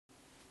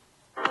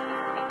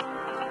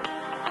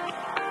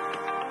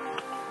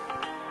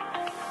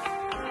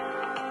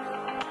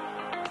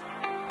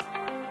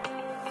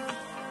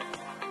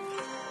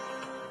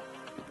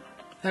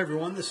Hi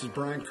everyone, this is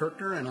Brian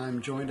Kirkner, and I'm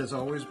joined as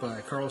always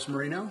by Carlos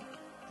Marino.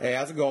 Hey,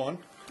 how's it going?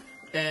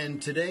 And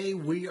today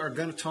we are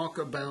going to talk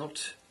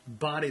about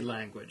body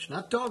language.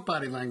 Not dog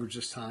body language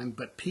this time,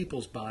 but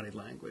people's body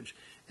language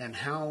and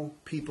how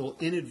people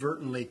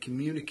inadvertently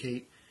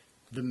communicate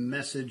the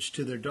message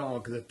to their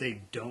dog that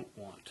they don't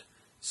want.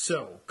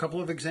 So, a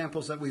couple of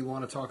examples that we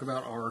want to talk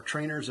about are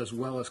trainers as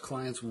well as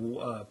clients,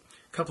 a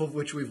couple of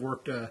which we've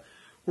worked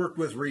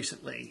with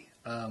recently.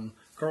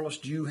 Carlos,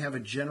 do you have a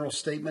general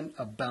statement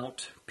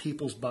about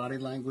people's body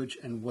language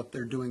and what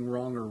they're doing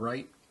wrong or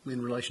right in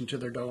relation to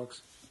their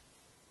dogs?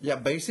 Yeah,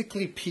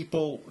 basically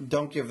people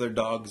don't give their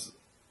dogs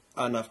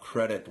enough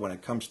credit when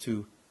it comes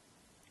to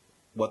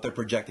what they're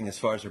projecting as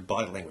far as their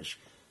body language.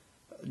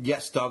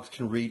 Yes, dogs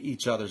can read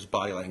each other's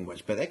body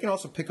language, but they can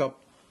also pick up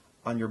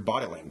on your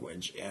body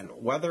language. And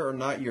whether or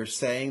not you're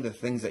saying the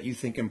things that you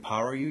think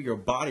empower you, your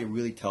body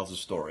really tells a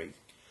story.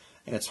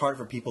 And it's hard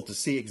for people to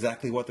see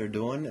exactly what they're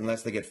doing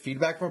unless they get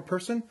feedback from a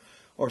person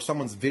or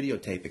someone's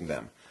videotaping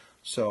them.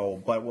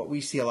 But what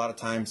we see a lot of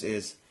times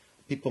is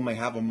people may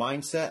have a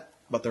mindset,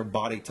 but their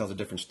body tells a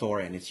different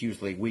story, and it's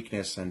usually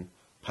weakness and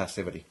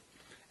passivity.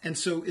 And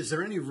so is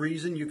there any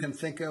reason you can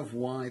think of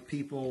why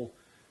people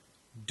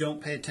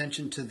don't pay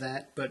attention to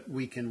that, but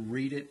we can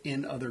read it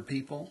in other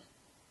people?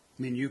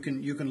 I mean, you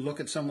can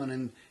look at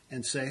someone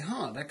and say,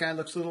 that guy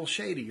looks a little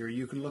shady. Or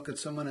you can look at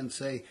someone and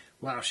say,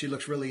 wow, she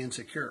looks really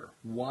insecure.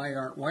 Why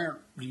aren't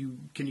you,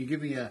 can you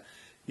give me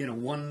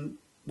one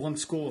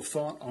school of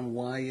thought on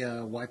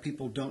why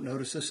people don't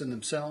notice this in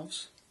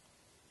themselves?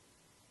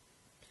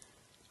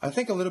 I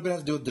think a little bit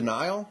has to do with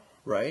denial,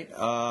 right?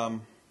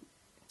 A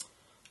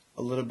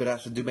little bit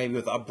has to do maybe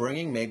with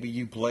upbringing. Maybe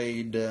you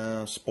played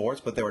sports,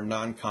 but they were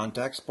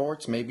non-contact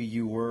sports. Maybe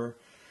you were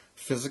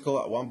physical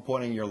at one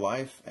point in your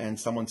life and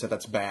someone said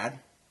that's bad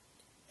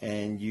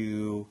and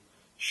you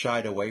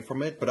shied away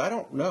from it. But I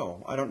don't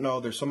know.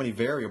 There's so many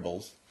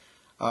variables.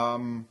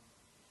 And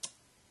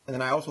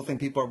then I also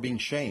think people are being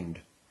shamed,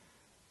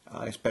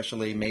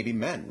 especially maybe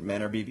men.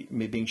 Men are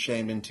being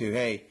shamed into,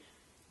 hey,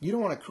 you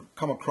don't want to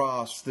come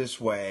across this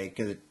way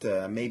because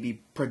it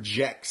maybe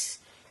projects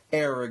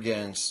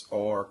arrogance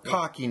or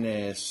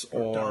cockiness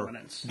or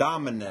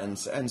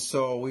dominance. And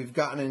so we've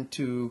gotten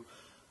into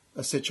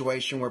a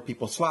situation where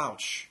people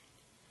slouch.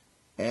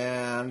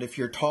 And if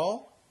you're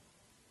tall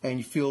and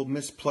you feel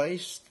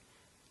misplaced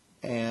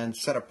and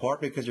set apart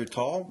because you're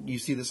tall, you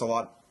see this a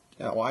lot.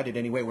 Well, I did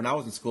anyway. When I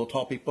was in school,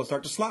 tall people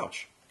start to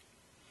slouch.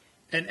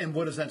 And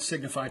what does that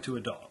signify to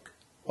a dog?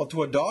 Well,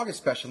 to a dog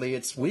especially,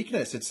 it's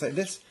weakness. It's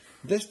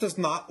this does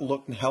not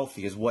look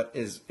healthy. Is what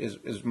is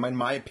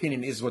my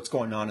opinion is what's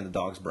going on in the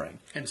dog's brain.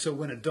 And so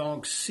when a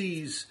dog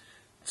sees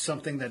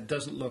something that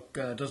doesn't look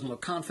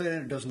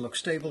confident, or doesn't look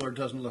stable, or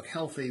doesn't look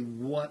healthy,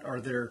 what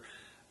are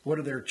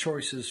their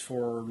choices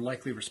for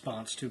likely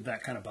response to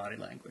that kind of body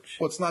language?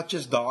 Well, it's not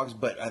just dogs,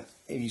 but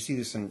you see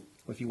this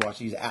if you watch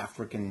these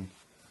African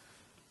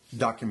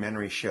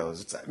documentary shows.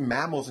 It's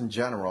mammals in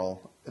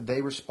general.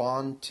 They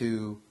respond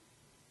to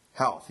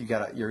health.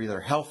 You're either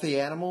a healthy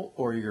animal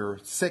or you're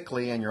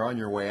sickly and you're on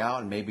your way out,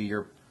 and maybe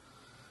you're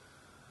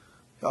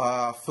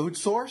food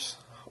source,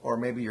 or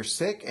maybe you're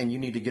sick and you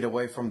need to get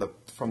away from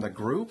the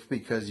group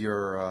because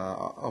you're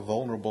a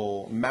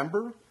vulnerable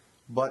member.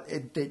 But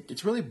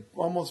it's really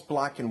almost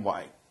black and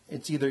white.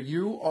 It's either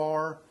you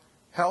are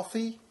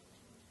healthy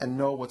and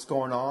know what's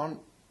going on,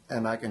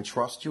 and I can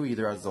trust you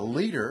either as a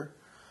leader,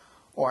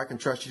 or I can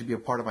trust you to be a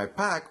part of my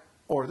pack,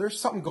 or there's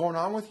something going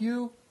on with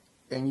you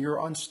and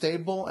you're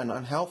unstable and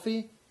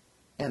unhealthy,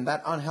 and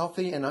that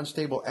unhealthy and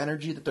unstable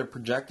energy that they're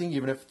projecting,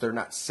 even if they're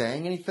not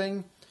saying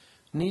anything,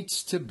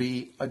 needs to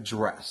be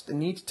addressed. It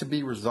needs to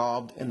be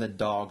resolved in the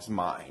dog's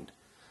mind.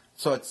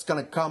 So it's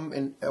going to come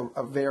in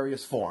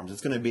various forms. It's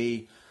going to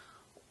be,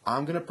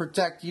 I'm going to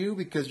protect you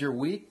because you're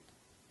weak.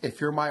 If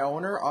you're my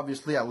owner,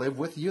 obviously I live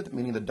with you,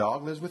 meaning the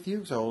dog lives with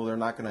you, so they're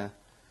not going to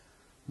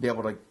be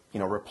able to,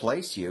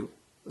 replace you.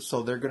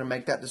 So they're going to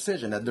make that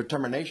decision, that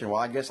determination.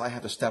 Well, I guess I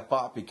have to step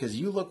up because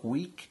you look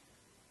weak,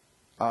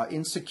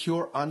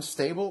 insecure,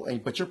 unstable,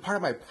 but you're part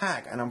of my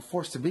pack, and I'm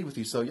forced to be with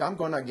you. So I'm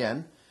going to,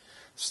 again,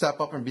 step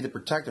up and be the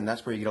protector, and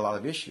that's where you get a lot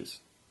of issues,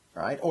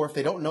 right? Or if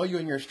they don't know you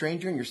and you're a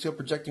stranger and you're still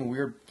projecting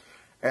weird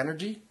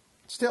energy,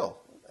 still,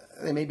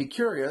 they may be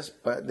curious,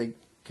 but they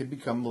could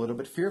become a little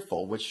bit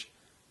fearful, which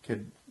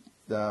could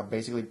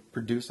basically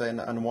produce an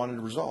unwanted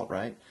result,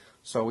 right?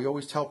 So we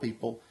always tell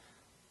people,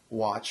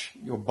 watch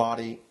your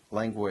body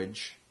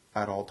language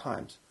at all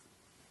times.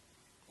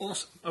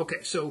 Awesome. Okay,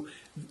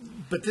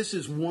 but this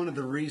is one of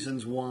the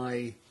reasons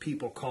why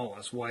people call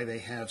us, why they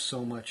have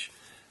so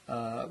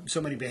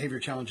many behavior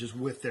challenges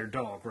with their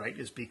dog, right?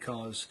 Is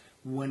because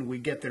when we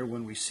get there,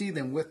 when we see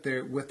them with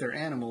their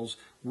animals,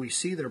 we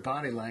see their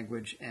body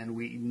language, and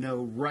we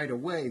know right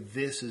away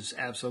this is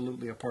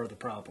absolutely a part of the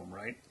problem,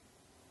 right?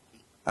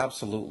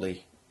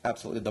 Absolutely.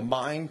 The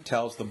mind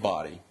tells the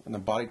body, and the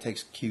body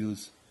takes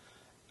cues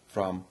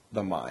from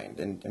the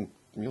mind, and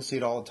you'll see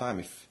it all the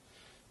time.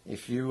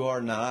 If you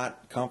are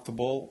not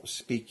comfortable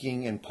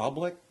speaking in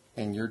public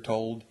and you're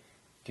told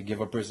to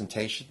give a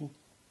presentation,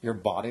 your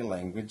body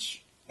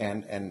language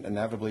and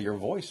inevitably your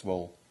voice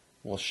will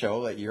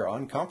show that you're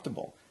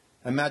uncomfortable.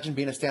 Imagine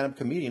being a stand-up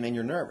comedian and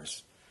you're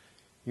nervous.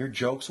 Your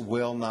jokes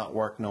will not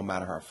work no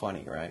matter how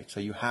funny, right? So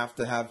you have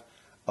to have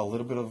a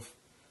little bit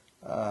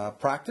of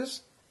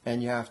practice,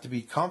 and you have to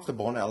be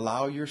comfortable and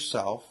allow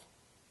yourself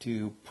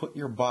to put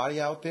your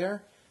body out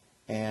there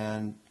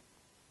and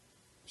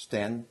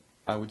stand,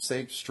 I would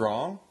say,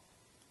 strong,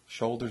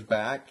 shoulders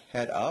back,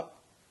 head up,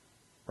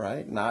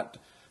 right? Not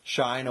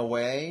shying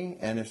away,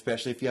 and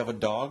especially if you have a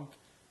dog,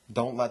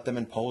 don't let them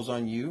impose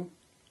on you,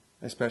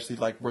 especially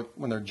like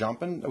when they're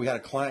jumping. We had a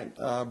client,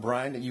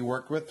 Brian, that you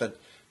worked with that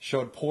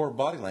showed poor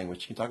body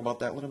language. Can you talk about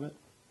that a little bit?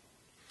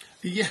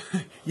 Yeah,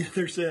 yeah.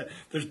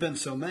 There's been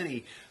so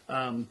many,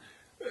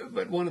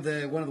 but one of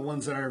the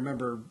ones that I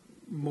remember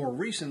more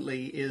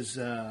recently is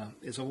I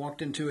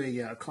walked into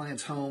a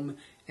client's home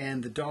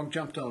and the dog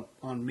jumped up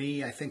on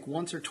me, I think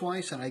once or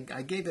twice, and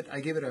I gave it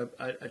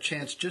a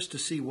chance just to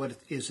see what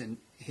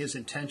his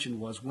intention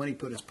was when he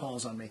put his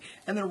paws on me,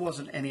 and there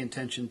wasn't any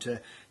intention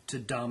to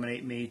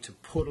dominate me, to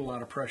put a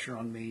lot of pressure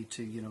on me,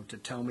 to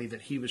tell me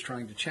that he was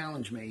trying to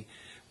challenge me.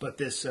 But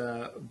this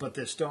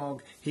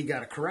dog, he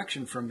got a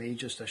correction from me,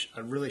 just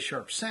a really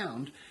sharp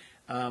sound,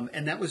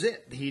 and that was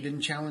it. He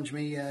didn't challenge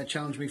me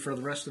for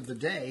the rest of the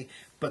day.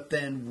 But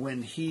then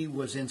when he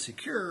was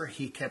insecure,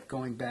 he kept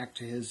going back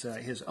to his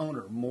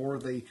owner, more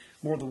the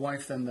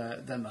wife than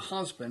the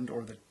husband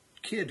or the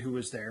kid who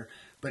was there.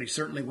 But he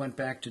certainly went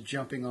back to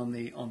jumping on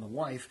the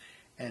wife,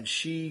 and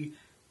she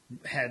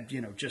had,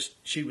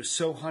 she was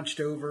so hunched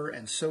over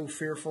and so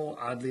fearful.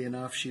 Oddly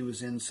enough, she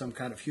was in some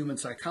kind of human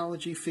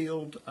psychology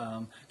field,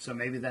 so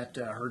maybe that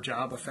her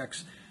job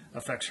affects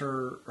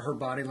her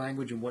body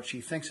language and what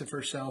she thinks of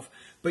herself.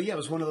 But yeah, it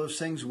was one of those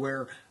things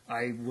where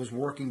I was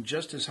working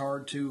just as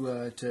hard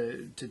to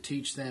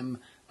teach them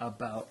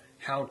about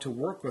how to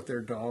work with their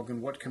dog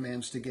and what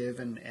commands to give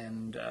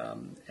and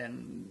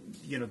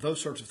those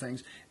sorts of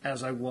things,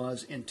 as I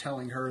was in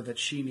telling her that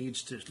she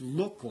needs to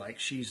look like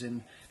she's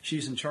in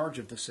charge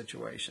of the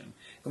situation.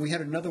 And we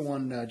had another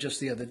one just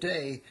the other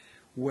day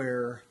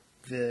where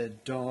the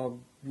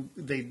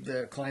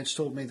clients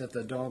told me that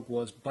the dog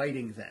was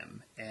biting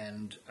them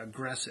and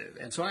aggressive.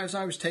 And so as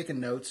I was taking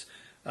notes,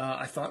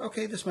 I thought,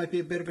 okay, this might be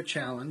a bit of a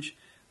challenge.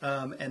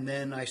 And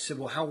then I said,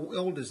 well, how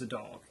old is the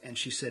dog? And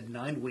she said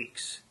 9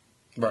 weeks.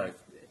 Right.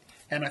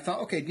 And I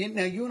thought, okay,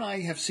 now you and I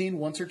have seen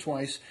once or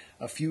twice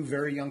a few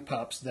very young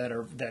pups that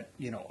are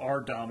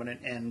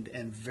dominant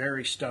and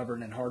very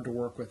stubborn and hard to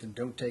work with and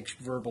don't take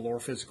verbal or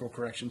physical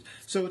corrections.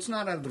 So it's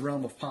not out of the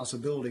realm of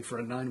possibility for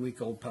a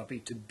 9-week-old puppy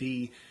to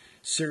be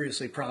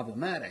seriously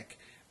problematic.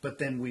 But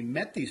then we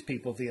met these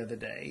people the other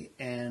day,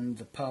 and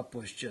the pup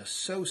was just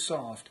so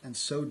soft and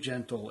so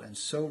gentle and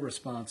so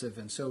responsive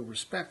and so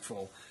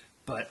respectful.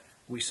 But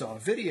we saw a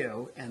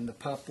video, and the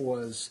pup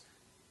was,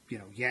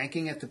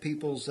 yanking at the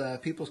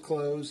people's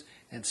clothes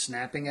and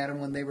snapping at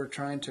them when they were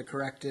trying to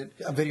correct it.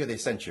 A video they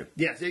sent you.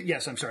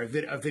 Yes, I'm sorry.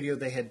 A video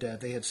they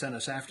had sent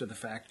us after the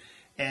fact,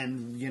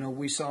 and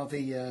we saw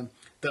the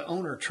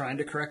owner trying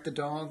to correct the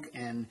dog,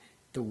 and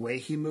the way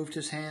he moved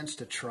his hands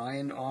to try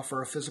and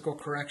offer a physical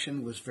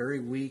correction was very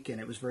weak, and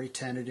it was very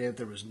tentative.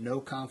 There was no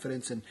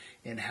confidence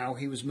in how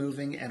he was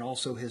moving, and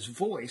also his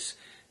voice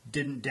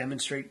didn't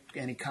demonstrate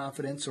any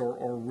confidence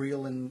or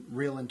real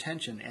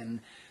intention. And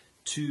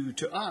to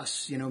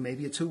us,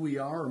 maybe it's who we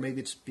are, or maybe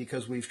it's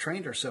because we've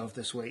trained ourselves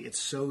this way. It's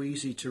so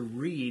easy to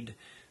read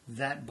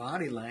that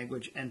body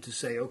language and to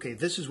say, okay,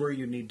 this is where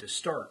you need to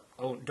start,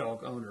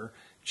 dog owner.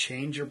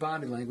 Change your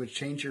body language,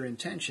 change your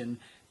intention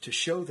to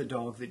show the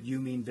dog that you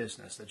mean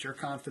business, that you're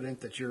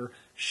confident, that you're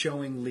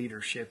showing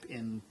leadership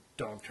in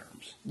dog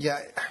terms. Yeah,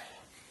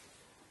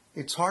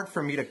 it's hard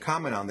for me to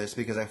comment on this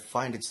because I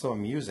find it so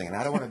amusing, and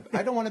I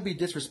don't want to be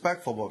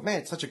disrespectful, but man,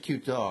 it's such a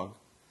cute dog.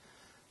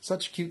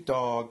 Such a cute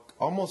dog,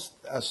 almost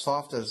as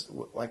soft as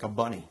like a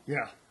bunny.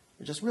 Yeah.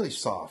 Just really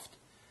soft.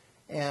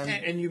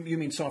 And you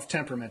mean soft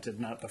temperamented,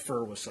 not the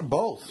fur was soft.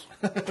 Both.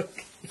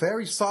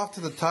 Very soft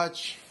to the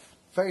touch,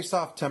 very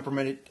soft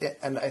temperamented.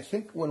 And I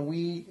think when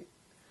we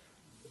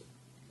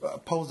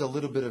posed a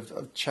little bit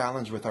of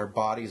challenge with our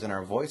bodies and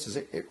our voices,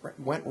 it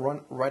went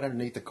right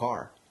underneath the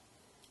car.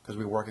 Because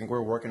we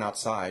were working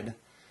outside,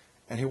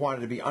 and he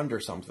wanted to be under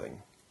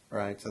something,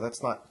 right? So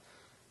that's not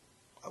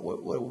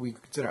what we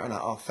consider an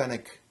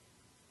authentic,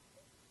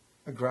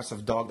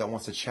 aggressive dog that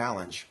wants to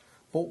challenge.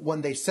 But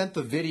when they sent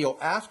the video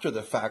after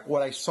the fact,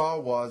 what I saw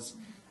was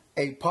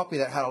a puppy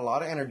that had a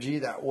lot of energy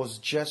that was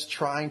just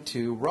trying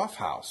to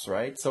roughhouse,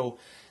 right? So,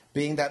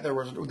 being that there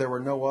were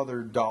no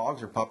other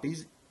dogs or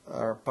puppies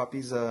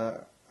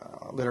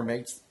litter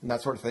mates and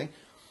that sort of thing,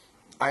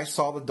 I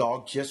saw the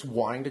dog just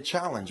wanting to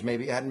challenge.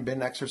 Maybe it hadn't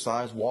been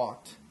exercised,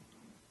 walked.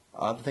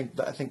 I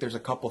think there's a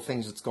couple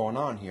things that's going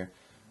on here.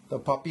 The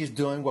puppy is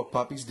doing what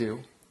puppies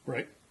do.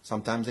 Right.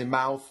 Sometimes they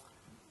mouth.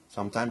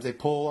 Sometimes they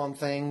pull on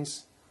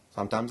things.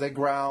 Sometimes they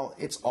growl.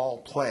 It's all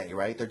play,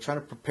 right? They're trying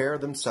to prepare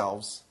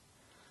themselves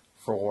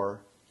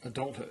for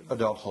adulthood.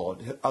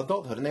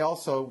 And they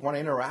also want to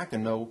interact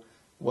and know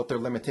what their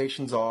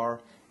limitations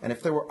are. And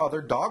if there were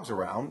other dogs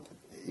around,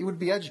 he would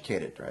be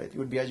educated, right? He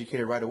would be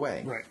educated right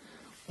away. Right.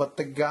 But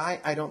the guy,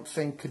 I don't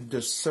think, could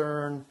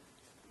discern.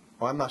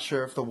 Well, I'm not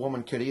sure if the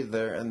woman could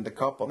either, and the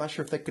couple. I'm not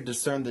sure if they could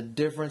discern the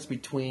difference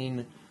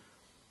between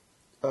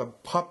a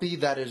puppy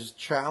that is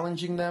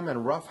challenging them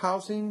and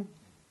roughhousing,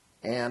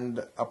 and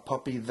a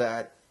puppy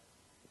that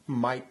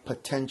might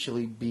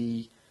potentially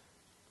be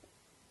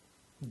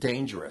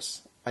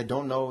dangerous. I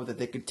don't know that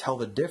they could tell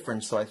the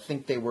difference, so I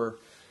think they were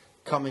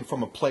coming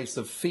from a place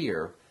of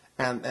fear,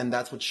 and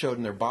that's what showed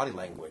in their body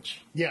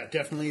language. Yeah,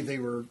 definitely.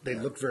 They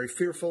looked very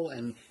fearful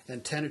and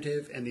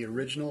tentative. And the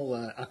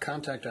original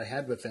contact I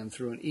had with them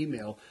through an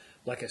email,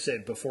 like I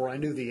said, before I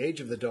knew the age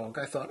of the dog,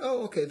 I thought,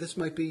 oh, okay, this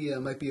might be a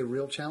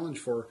real challenge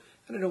for.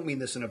 And I don't mean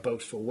this in a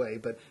boastful way,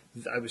 but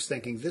I was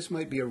thinking this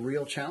might be a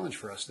real challenge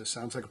for us. This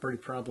sounds like a pretty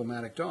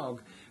problematic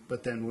dog.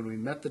 But then when we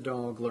met the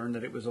dog, learned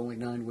that it was only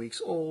 9 weeks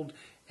old,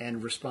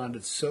 and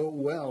responded so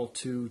well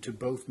to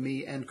both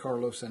me and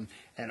Carlos and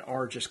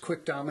our just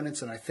quick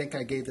dominance. And I think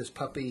I gave this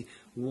puppy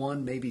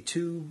 1, maybe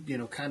 2,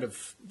 kind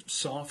of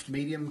soft,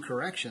 medium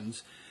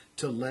corrections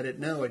to let it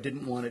know I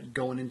didn't want it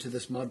going into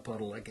this mud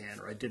puddle again,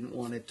 or I didn't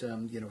want it,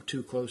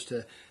 too close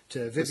to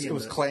Vivian. It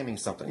was claiming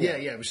something. Yeah.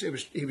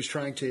 He was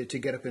trying to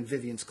get up in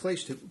Vivian's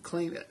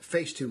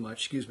face too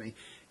much. Excuse me.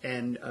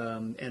 And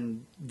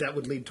that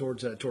would lead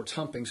towards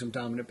humping, some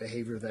dominant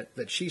behavior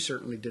that she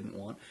certainly didn't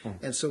want.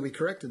 And so we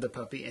corrected the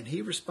puppy, and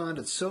he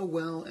responded so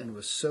well and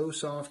was so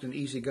soft and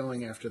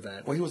easygoing after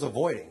that. Well, he was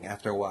avoiding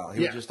after a while.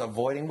 He was just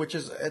avoiding, which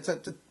is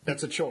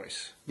that's a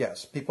choice.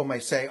 Yes, people may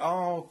say,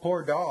 "Oh,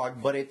 poor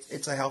dog," but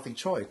it's a healthy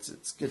choice.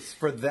 It's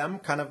for them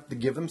kind of to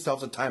give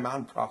themselves a timeout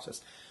and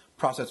process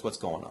what's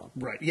going on.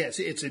 Right. Yes,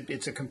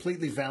 it's a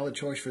completely valid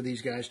choice for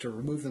these guys to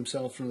remove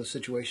themselves from the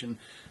situation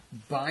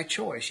by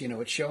choice.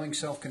 It's showing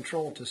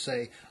self-control to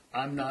say,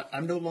 I'm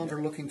no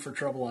longer looking for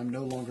trouble. I'm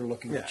no longer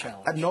looking to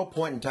challenge. At no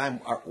point in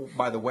time,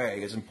 by the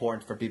way, is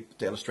important for people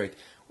to illustrate.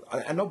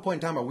 At no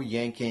point in time are we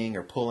yanking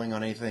or pulling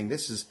on anything.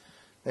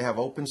 They have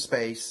open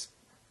space,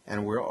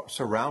 and we're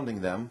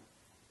surrounding them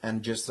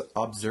and just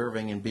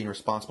observing and being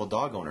responsible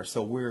dog owners.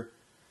 So we're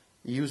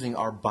using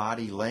our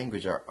body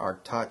language, our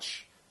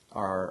touch,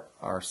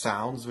 our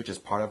sounds, which is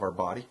part of our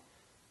body,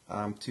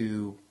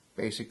 to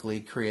basically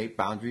create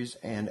boundaries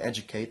and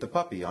educate the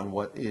puppy on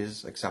what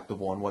is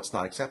acceptable and what's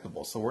not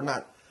acceptable. So we're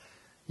not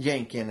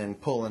yanking and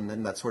pulling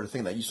and that sort of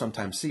thing that you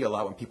sometimes see a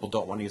lot when people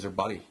don't want to use their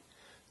body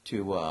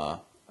to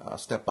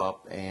step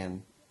up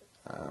and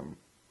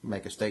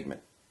make a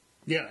statement.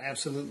 Yeah,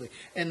 absolutely.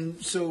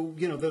 And so,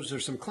 those are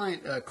some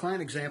client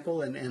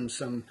example and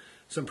some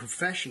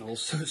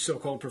professionals,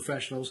 so-called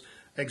professionals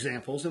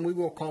examples, and we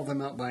will call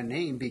them out by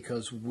name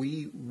because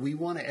we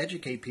want to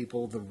educate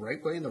people the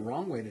right way and the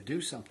wrong way to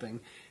do something.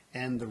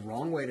 And the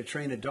wrong way to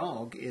train a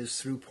dog is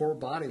through poor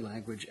body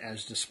language,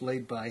 as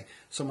displayed by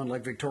someone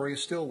like Victoria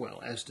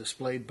Stilwell, as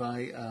displayed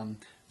by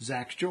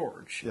Zach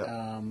George.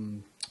 Yeah.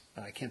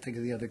 I can't think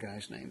of the other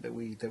guy's name that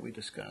we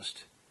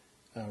discussed.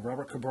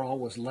 Robert Cabral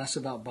was less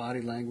about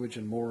body language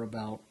and more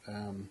about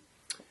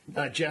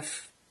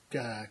Jeff.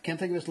 Can't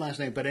think of his last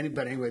name, but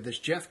anyway, this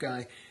Jeff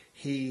guy,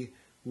 he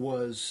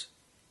was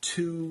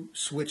too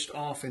switched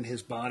off in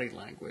his body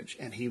language,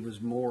 and he was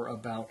more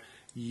about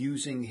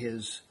using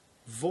his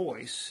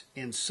voice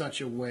in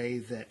such a way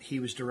that he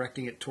was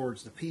directing it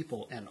towards the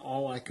people. And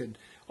all I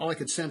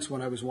could sense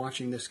when I was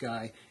watching this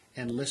guy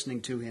and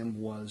listening to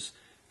him was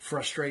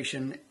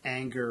frustration,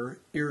 anger,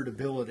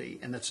 irritability,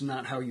 and that's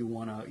not how you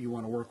want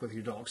to work with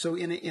your dog. So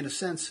in a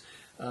sense,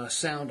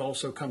 sound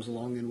also comes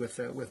along in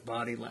with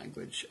body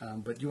language.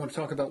 But you want to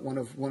talk about one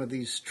of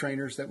these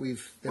trainers that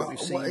we've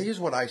seen? Well, here's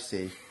what I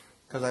see,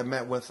 because I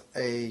met with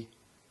a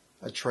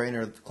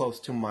trainer close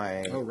to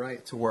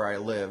to where I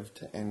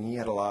lived, and he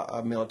had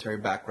a military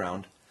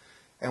background.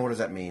 And what does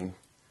that mean?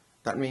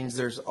 That means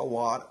there's a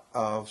lot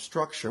of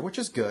structure, which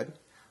is good,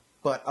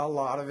 but a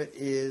lot of it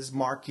is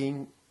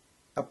marking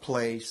a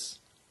place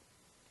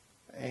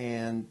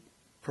and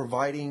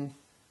providing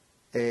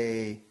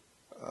a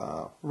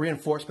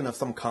reinforcement of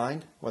some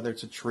kind, whether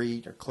it's a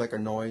treat or click or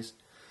noise.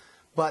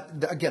 But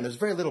again, there's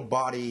very little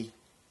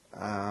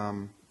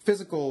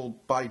physical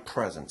body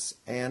presence.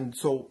 And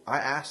so I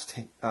asked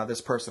this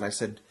person, I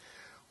said,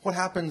 what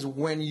happens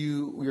when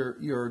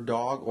your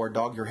dog or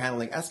dog you're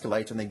handling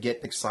escalates and they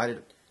get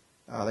excited?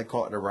 They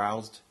call it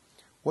aroused.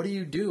 What do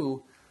you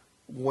do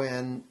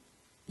when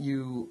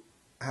you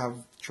have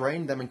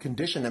trained them and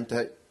conditioned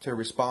them to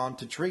respond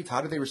to treats?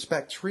 How do they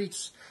respect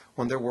treats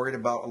when they're worried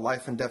about a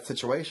life and death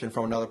situation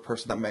from another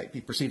person that might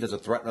be perceived as a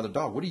threat, another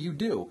dog? What do you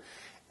do?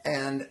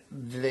 And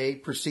they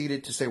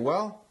proceeded to say,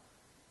 well,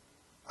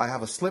 I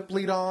have a slip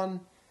lead on,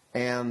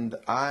 and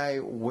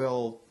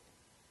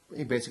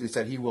he basically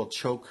said he will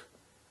choke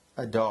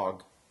a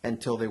dog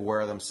until they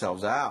wear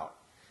themselves out.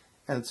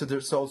 And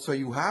so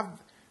you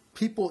have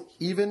people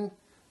even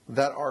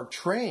that are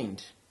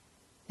trained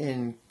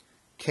in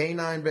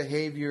canine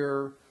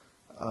behavior,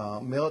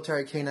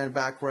 military canine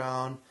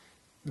background,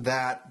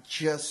 that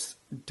just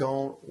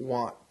don't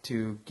want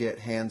to get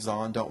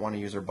hands-on, don't want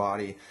to use their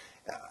body.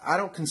 I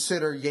don't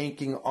consider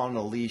yanking on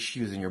a leash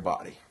using your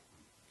body.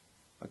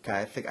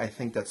 Okay, I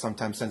think that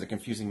sometimes sends a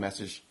confusing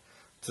message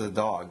to the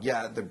dog.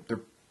 Yeah,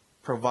 they're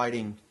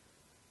providing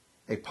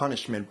a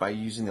punishment by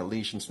using the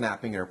leash and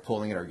snapping it or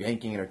pulling it or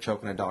yanking it or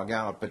choking a dog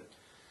out, but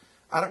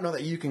I don't know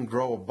that you can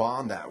grow a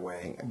bond that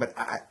way. But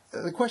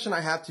the question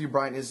I have to you,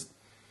 Brian, is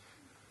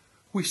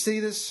we see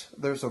this,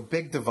 there's a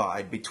big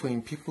divide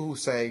between people who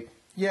say,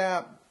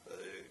 yeah,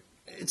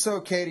 it's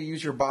okay to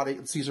use your body,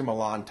 Cesar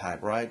Millan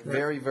type, right?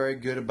 Very, very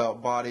good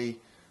about body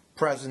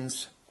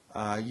presence,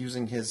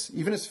 using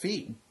even his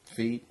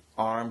feet,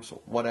 arms,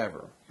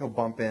 whatever. He'll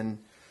bump in.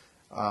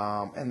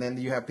 And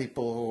then you have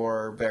people who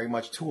are very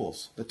much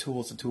tools. The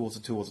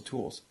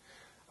tools.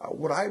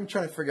 What I'm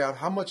trying to figure out,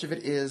 how much of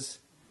it is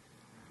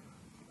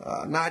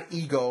not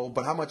ego,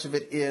 but how much of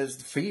it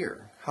is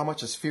fear? How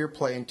much does fear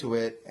play into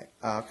it?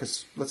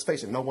 Because let's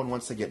face it, no one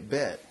wants to get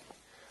bit.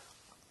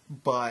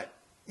 But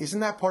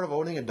isn't that part of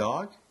owning a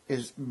dog?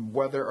 Is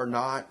whether or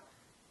not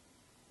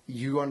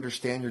you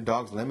understand your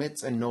dog's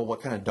limits and know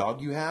what kind of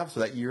dog you have so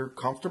that you're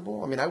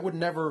comfortable? I mean, I would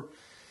never,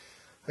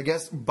 I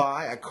guess,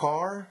 buy a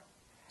car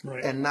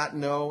and not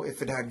know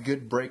if it had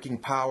good braking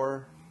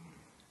power,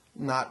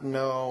 not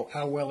know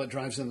how well it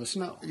drives in the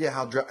snow.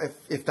 Yeah,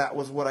 if that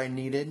was what I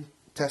needed.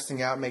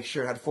 Testing out, make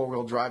sure it had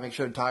four-wheel drive, make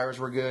sure the tires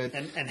were good.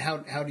 And how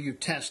do you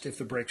test if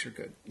the brakes are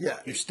good? Yeah.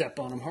 You step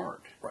on them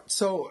hard. Right.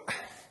 So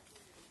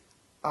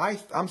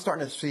I'm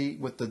starting to see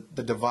with the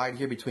divide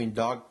here between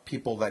dog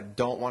people that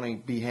don't want to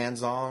be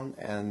hands-on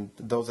and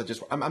those that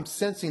just... I'm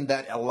sensing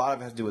that a lot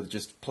of it has to do with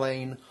just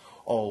plain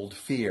old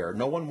fear.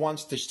 No one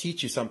wants to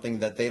teach you something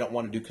that they don't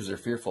want to do because they're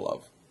fearful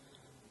of.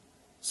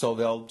 So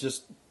they'll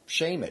just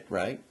shame it,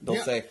 right?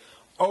 They'll say,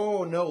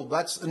 oh, no,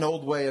 that's an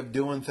old way of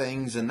doing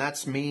things and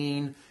that's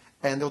mean...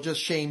 And they'll just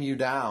shame you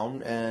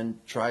down and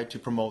try to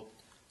promote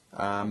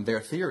their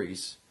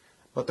theories.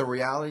 But the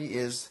reality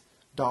is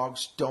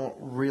dogs don't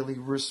really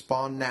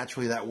respond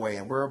naturally that way.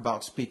 And we're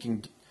about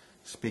speaking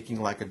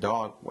like a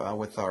dog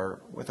with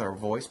our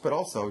voice, but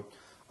also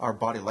our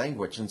body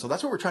language. And so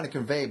that's what we're trying to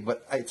convey.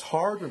 But it's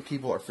hard when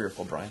people are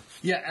fearful, Brian.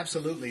 Yeah,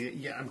 absolutely.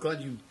 Yeah, I'm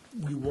glad you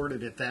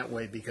worded it that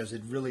way because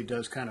it really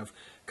does kind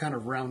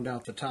of round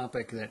out the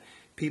topic that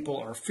people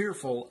are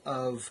fearful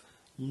of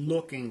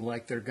looking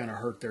like they're going to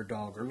hurt their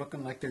dog or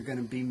looking like they're going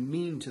to be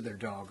mean to their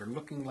dog or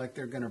looking like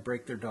they're going to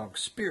break their dog's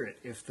spirit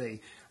if they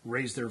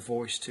raise their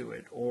voice to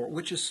it, or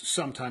which is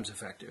sometimes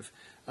effective,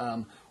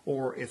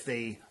 or if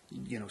they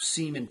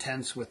seem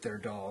intense with their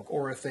dog,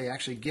 or if they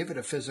actually give it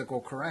a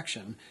physical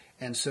correction,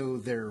 and so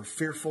they're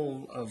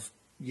fearful of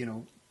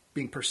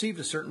being perceived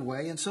a certain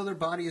way, and so their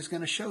body is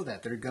going to show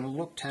that. They're going to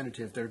look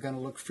tentative. They're going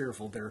to look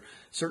fearful. They're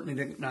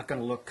certainly not going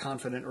to look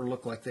confident or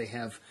look like they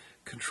have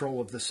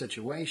control of the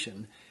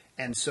situation.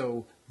 And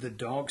so the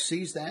dog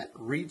sees that,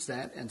 reads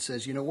that, and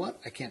says, you know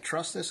what? I can't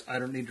trust this. I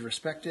don't need to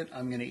respect it.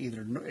 I'm going to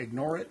either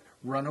ignore it,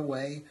 run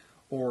away,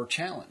 or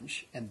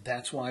challenge. And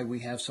that's why we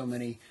have so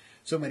many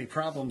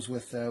problems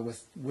with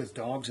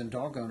dogs and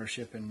dog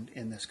ownership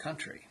in this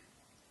country.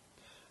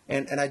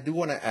 And I do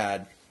want to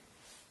add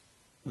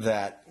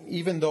that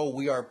even though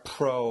we are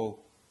pro,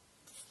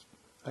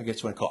 I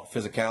guess you want to call it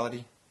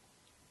physicality,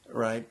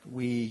 right?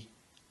 We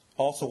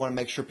also want to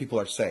make sure people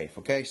are safe,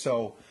 okay?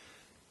 So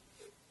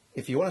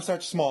if you want to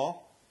start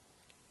small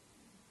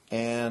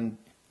and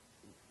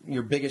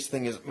your biggest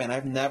thing is, man,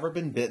 I've never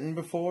been bitten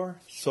before,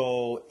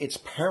 so it's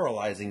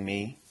paralyzing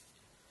me,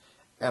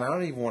 and I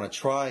don't even want to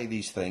try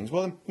these things.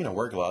 Well,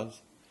 wear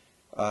gloves,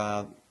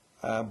 buy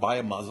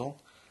a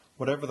muzzle,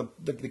 whatever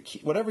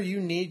whatever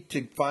you need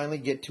to finally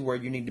get to where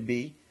you need to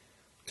be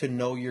to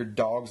know your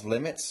dog's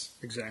limits.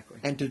 Exactly.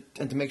 And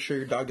to make sure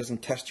your dog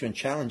doesn't test you and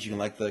challenge you.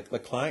 Like the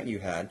client you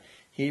had,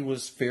 he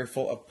was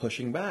fearful of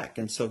pushing back,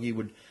 and so you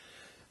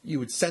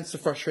would sense the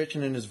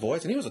frustration in his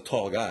voice, and he was a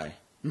tall guy.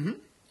 Mm-hmm.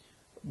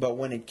 But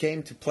when it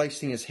came to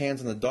placing his hands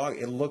on the dog,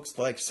 it looks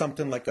like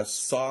something like a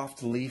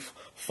soft leaf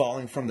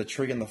falling from the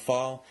tree in the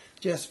fall.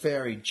 Just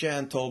very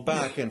gentle,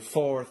 back and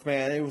forth,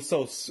 man. It was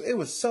so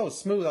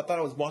smooth. I thought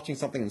I was watching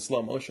something in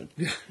slow motion.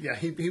 Yeah,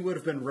 he would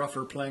have been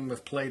rougher playing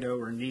with Play-Doh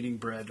or kneading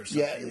bread or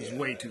something. Yeah, it was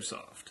way too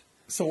soft.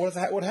 So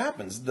what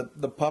happens?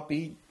 The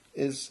puppy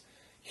is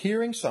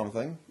hearing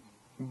something,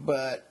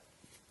 but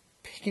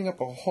picking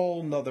up a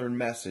whole nother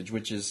message,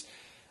 which is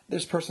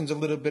this person's a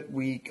little bit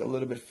weak, a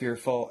little bit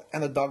fearful,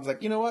 and the dog's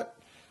like, you know what?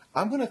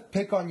 I'm going to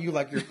pick on you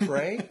like you're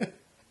prey,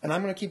 and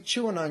I'm going to keep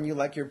chewing on you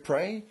like you're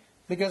prey,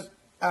 because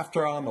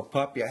after all, I'm a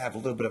puppy, I have a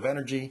little bit of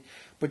energy,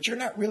 but you're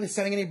not really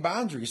setting any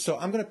boundaries, so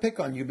I'm going to pick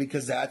on you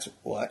because that's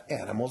what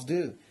animals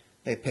do.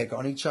 They pick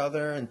on each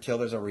other until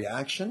there's a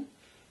reaction.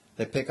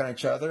 They pick on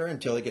each other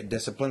until they get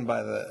disciplined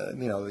by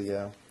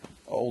the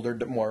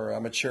older, more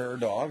mature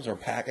dogs or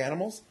pack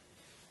animals.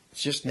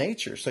 It's just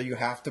nature, so you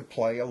have to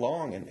play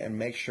along and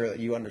make sure that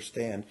you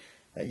understand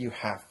that you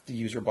have to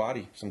use your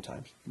body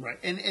sometimes. Right,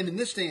 and in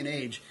this day and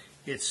age,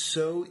 it's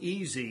so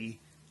easy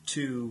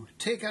to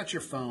take out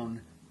your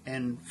phone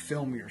and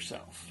film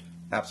yourself.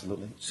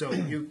 Absolutely. So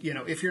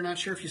if you're not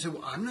sure, if you say,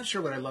 "Well, I'm not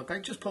sure what I look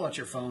like," just pull out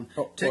your phone,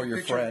 take or your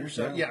a picture friend, of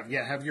yourself.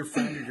 Yeah, have your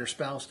friend or your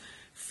spouse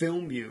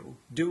film you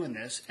doing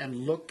this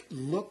and look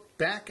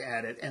back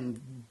at it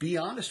and be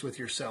honest with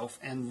yourself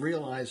and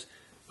realize,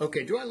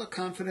 okay, do I look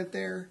confident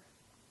there?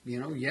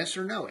 Yes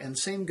or no. And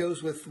same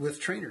goes with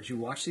trainers. You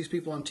watch these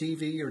people on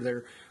TV or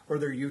their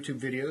YouTube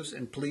videos,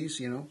 and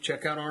please,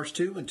 check out ours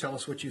too and tell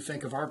us what you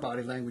think of our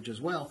body language as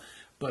well.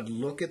 But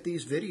look at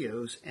these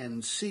videos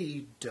and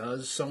see,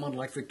 does someone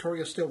like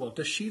Victoria Stilwell,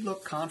 does she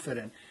look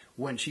confident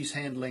when she's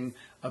handling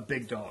a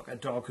big dog, a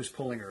dog who's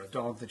pulling her, a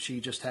dog that she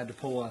just had to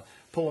pull a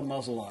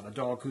muzzle on, a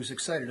dog who's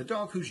excited, a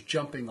dog who's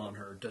jumping on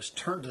her? Does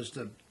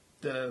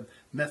the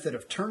method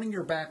of turning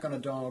your back on a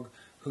dog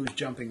who's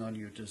jumping on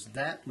you, does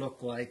that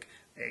look like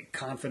a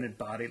confident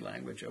body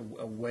language,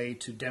 a way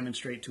to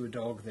demonstrate to a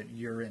dog that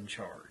you're in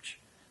charge?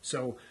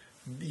 So,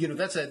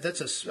 that's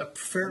a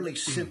fairly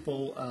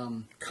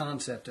simple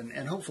concept,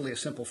 and hopefully a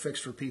simple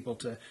fix for people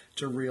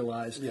to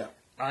realize. Yeah.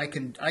 I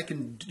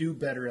can do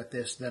better at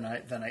this than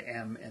I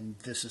am, and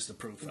this is the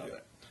proof of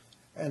it.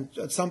 And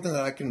it's something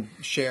that I can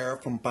share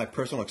from my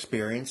personal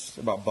experience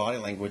about body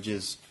language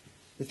is,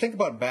 you think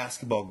about a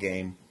basketball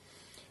game.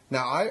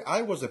 Now,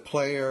 I was a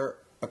player,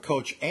 a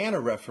coach, and a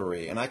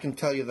referee, and I can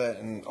tell you that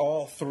in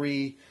all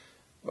three,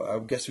 I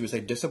guess you would say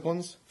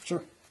disciplines,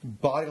 Sure.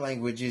 body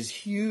language is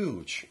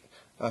huge.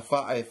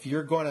 If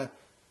you're going to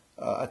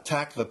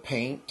attack the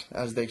paint,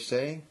 as they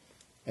say,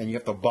 and you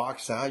have to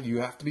box out, you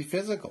have to be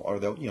physical, or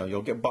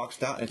you'll get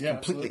boxed out.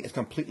 It's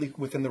completely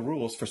within the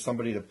rules for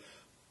somebody to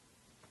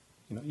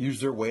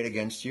use their weight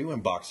against you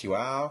and box you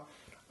out,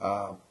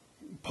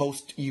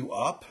 post you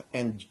up,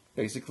 and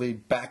basically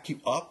back you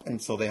up,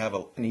 and so they have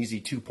an easy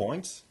 2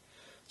 points.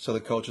 So the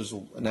coaches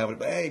will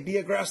inevitably, hey, be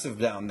aggressive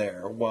down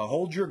there. Well,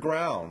 hold your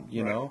ground,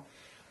 you know.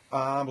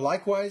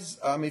 Likewise,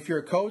 if you're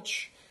a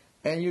coach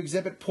and you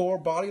exhibit poor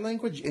body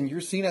language and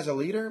you're seen as a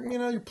leader,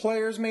 your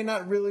players may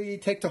not really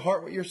take to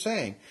heart what you're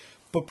saying.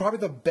 But probably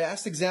the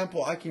best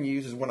example I can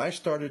use is when I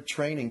started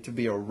training to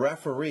be a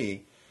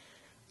referee.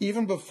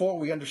 Even before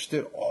we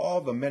understood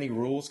all the many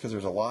rules, because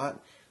there's a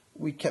lot,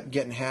 we kept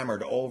getting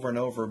hammered over and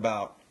over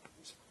about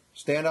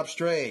stand up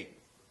straight,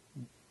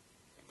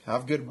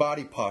 have good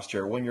body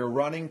posture. When you're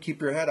running,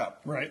 keep your head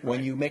up.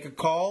 When you make a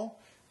call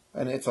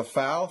and it's a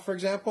foul, for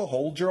example,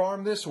 hold your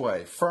arm this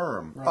way,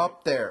 firm,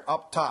 up there,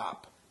 up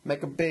top.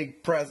 Make a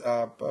big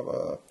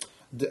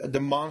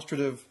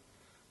demonstrative,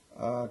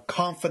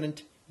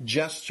 confident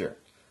gesture.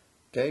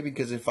 Okay,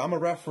 because if I'm a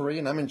referee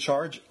and I'm in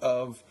charge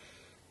of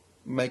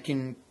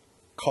making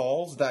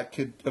calls that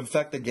could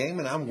affect the game,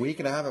 and I'm weak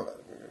and I have a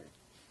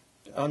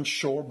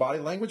unsure body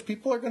language,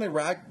 people are going to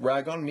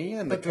rag on me,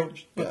 and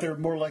they're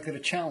more likely to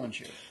challenge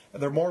you.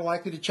 They're more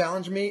likely to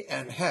challenge me,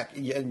 and heck,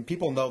 and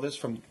people know this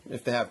from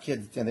if they have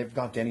kids and they've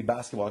gone to any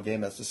basketball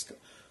game that's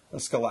a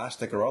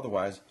scholastic or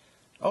otherwise.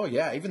 Oh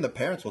yeah, even the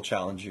parents will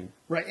challenge you.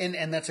 Right,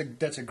 and that's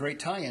a great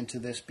tie-in to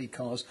this,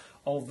 because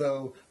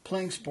although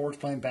playing sports,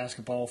 playing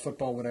basketball,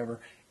 football, whatever,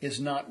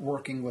 is not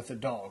working with a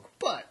dog,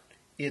 but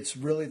it's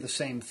really the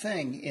same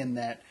thing in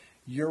that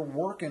you're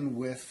working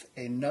with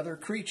another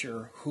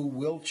creature who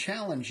will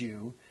challenge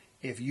you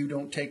if you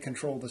don't take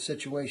control of the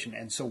situation.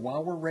 And so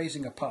while we're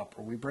raising a pup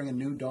or we bring a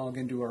new dog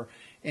into our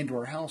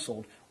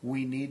household,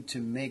 we need to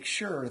make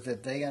sure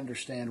that they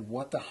understand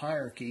what the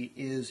hierarchy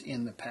is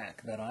in the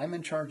pack, that I'm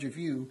in charge of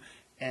you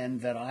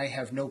and that I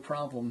have no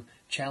problem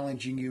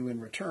challenging you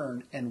in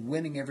return and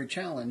winning every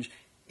challenge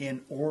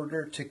in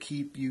order to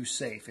keep you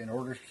safe, in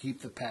order to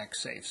keep the pack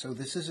safe. So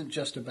this isn't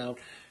just about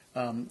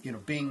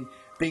being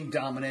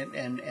dominant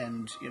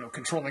and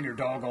controlling your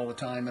dog all the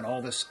time and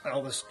all this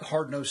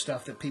hard-nosed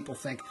stuff that people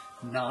think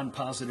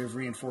non-positive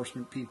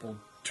reinforcement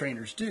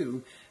trainers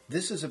do.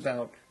 This is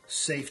about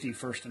safety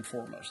first and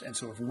foremost. And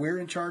so if we're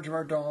in charge of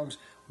our dogs,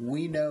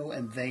 we know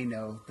and they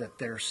know that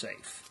they're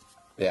safe.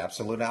 Yeah,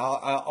 absolutely.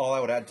 All I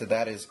would add to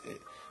that is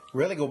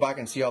really go back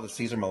and see all the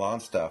Cesar Millan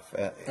stuff.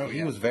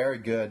 He was very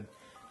good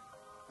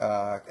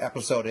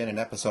episode in and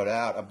episode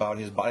out about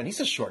his body. And he's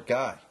a short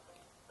guy.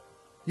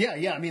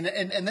 Yeah. I mean,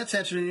 and that's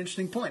actually an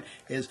interesting point,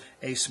 is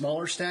a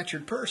smaller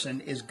statured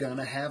person is going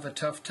to have a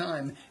tough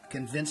time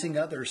convincing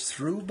others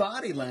through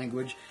body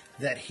language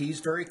that he's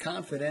very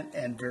confident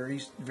and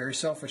very, very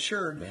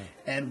self-assured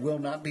and will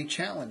not be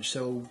challenged.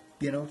 So,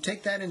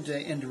 take that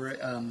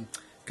into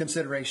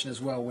consideration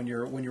as well when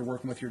you're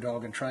working with your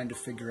dog and trying to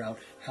figure out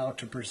how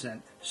to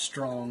present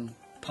strong,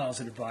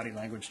 positive body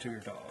language to your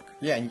dog.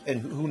 Yeah,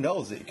 and who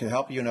knows, it can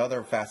help you in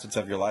other facets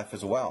of your life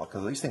as well,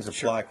 because these things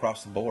apply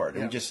across the board.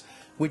 Yeah.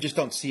 We just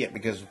don't see it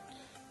because,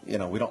 we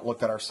don't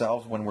look at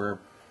ourselves when we're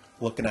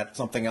looking at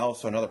something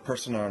else or another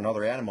person or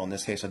another animal, in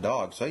this case a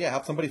dog. So,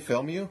 have somebody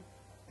film you,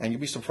 and you'll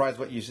be surprised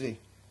what you see.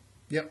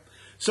 Yep.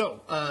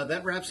 So,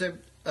 that wraps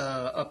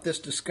up this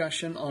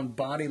discussion on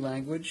body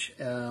language.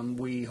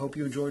 We hope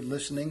you enjoyed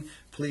listening.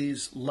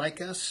 Please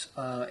like us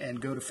and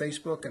go to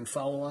Facebook and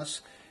follow us.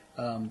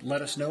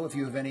 Let us know if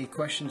you have any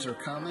questions or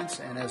comments,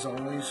 and as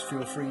always,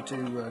 feel free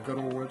to go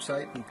to our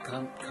website and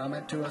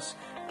comment to us,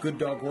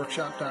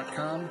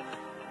 gooddogworkshop.com,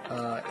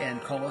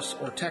 and call us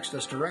or text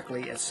us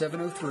directly at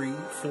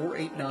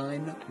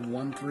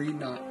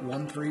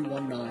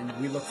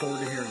 703-489-1319. We look forward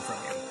to hearing from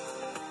you.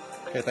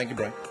 Okay, thank you,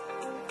 Brian.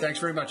 Thanks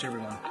very much,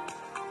 everyone.